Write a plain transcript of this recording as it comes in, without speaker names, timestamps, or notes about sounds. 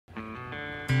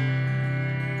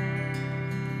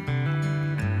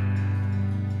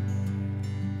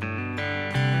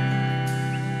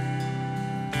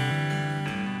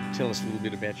us a little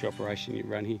bit about your operation you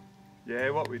run here. Yeah,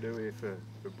 what we do here for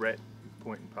Brett,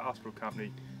 Point and Pastoral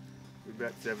Company, we've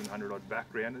about 700 odd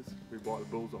backgrounders. We buy the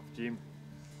bulls off Jim,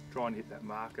 try and hit that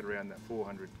market around that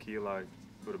 400 kilo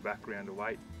sort of backgrounder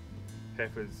weight.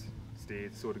 Heifers,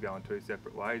 steers sort of go in two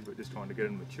separate ways, but just trying to get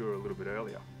them mature a little bit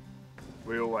earlier.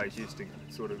 We always used to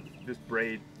sort of just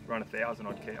breed, run 1,000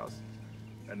 odd cows,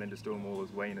 and then just do them all as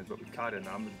weaners, but we've cut our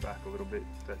numbers back a little bit,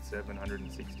 that's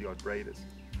 760 odd breeders.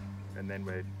 And then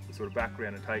we're sort of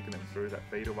background and taking them through that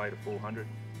feeder weight of 400,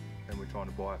 and we're trying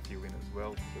to buy a few in as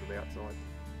well, sort of outside.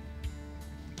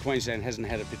 Queensland hasn't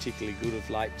had it particularly good of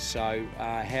late, so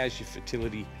how's your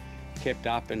fertility kept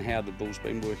up and how the bull's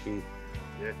been working?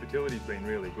 Yeah, fertility's been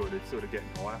really good. It's sort of getting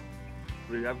higher.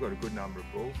 We have got a good number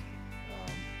of bulls,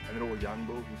 and they're all young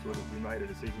bulls. We made a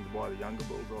decision to buy the younger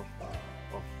bulls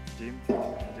off Jim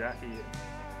and Jackie. And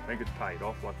I think it's paid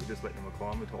off. Like, we're just letting them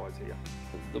acclimatise here.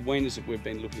 The weaners that we've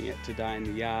been looking at today in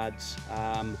the yards,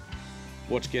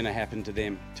 what's going to happen to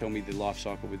them? Tell me the life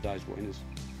cycle with those weaners.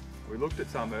 We looked at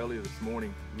some earlier this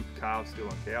morning. Calves still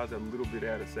on cows, a little bit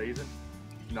out of season.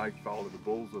 No fault of the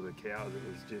bulls or the cows,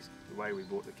 it was just the way we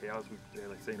bought the cows. They've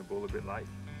seen a bull a bit late.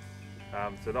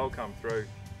 So they'll come through.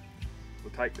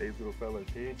 We'll take these little fellas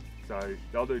here. So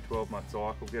they'll do 12-month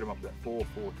cycle, get them up to that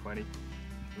 420.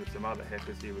 With some other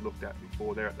heifers here we looked at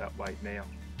before, they're at that weight now.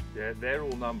 Yeah, they're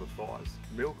all number 5s.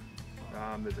 Milk,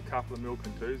 there's a couple of milk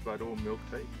and 2s, but all milk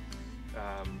teeth.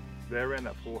 They're around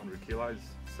that 400 kilos,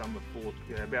 some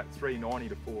are about 390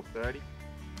 to 430.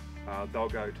 They'll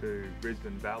go to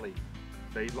Brisbane Valley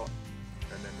feedlot,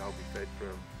 and then they'll be fed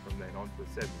from then on for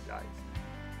 70 days.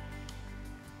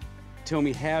 Tell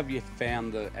me, how have you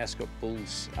found the Ascot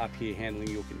bulls up here handling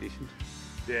your conditions?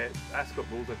 Yeah, Ascot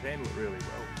bulls, they've handled it really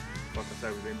well. Like I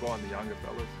say, we've been buying the younger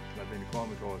fellas, they've been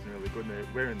acclimatising really good, and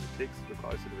we're in the ticks, we're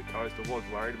closer to the coast. I was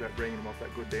worried about bringing them off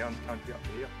that good downs country up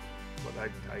here, but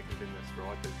they've taken it in their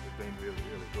stride. They've been really,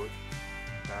 really good.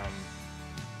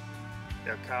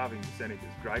 Our calving percentage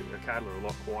is great. Our cattle are a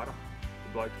lot quieter.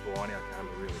 The blokes buying our cattle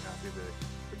are really happy.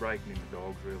 They're breaking in the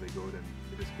dogs really good, and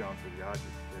they're just going through the yards.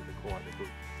 They're quiet, they're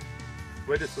good.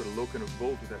 We're just sort of looking at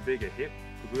bulls with that bigger hip,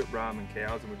 because we've got Brahman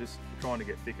cows, and we're just trying to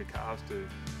get thicker calves to,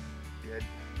 yeah,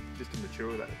 just to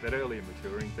mature that earlier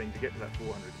maturing thing, to get to that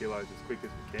 400 kilos as quick as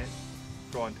we can.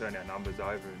 Try and turn our numbers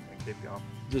over and keep going.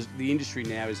 The industry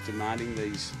now is demanding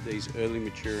these early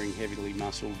maturing, heavily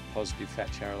muscled, positive fat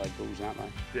Charolais bulls, aren't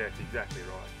they? Yeah, that's exactly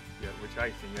right. Yeah, we're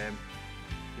chasing them.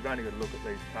 You've only got to look at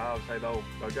these calves. Hey, they'll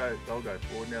go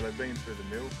forward. Now they've been through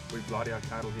the mill. We've blooded our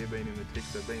cattle here, been in the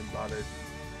ticks. They've been blooded.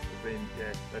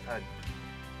 They've had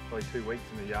probably 2 weeks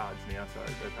in the yards now, so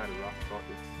they've had a rough trot.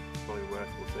 It's probably worth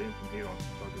we'll see them from here on.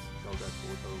 They'll go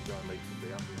forward. They'll go and leap them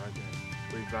down. You know.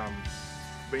 We've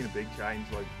been a big change.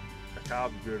 Like, the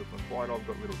calves are beautiful and quiet. I've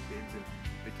got little kids, and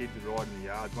the kids are riding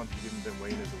the yards. Once you give them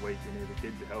weaners a week in here, the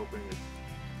kids are helping.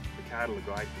 The cattle are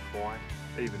great, they're quiet.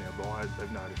 Even our buyers,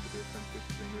 they've noticed the difference, which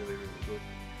has been really, really good.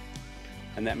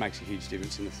 And that makes a huge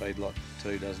difference in the feedlot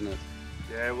too, doesn't it?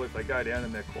 Yeah, well, if they go down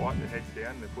and they're quiet, their head's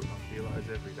down, and they're putting on kilos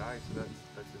every day, so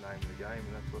that's the name of the game,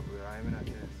 and that's what we're aiming at,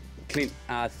 yes. Clint,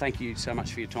 thank you so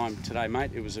much for your time today,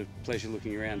 mate. It was a pleasure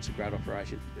looking around. It's a great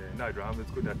operation. Yeah, no drama.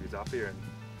 It's good to have you up here,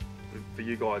 and for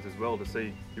you guys as well, to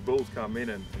see your bulls come in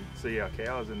and see our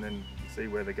cows, and then see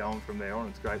where they're going from there on.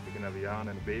 It's great. We can have a yarn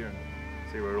and a beer and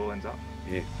see where it all ends up.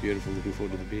 Yeah, beautiful. Looking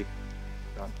forward to the beer.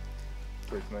 Done.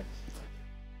 Good for me.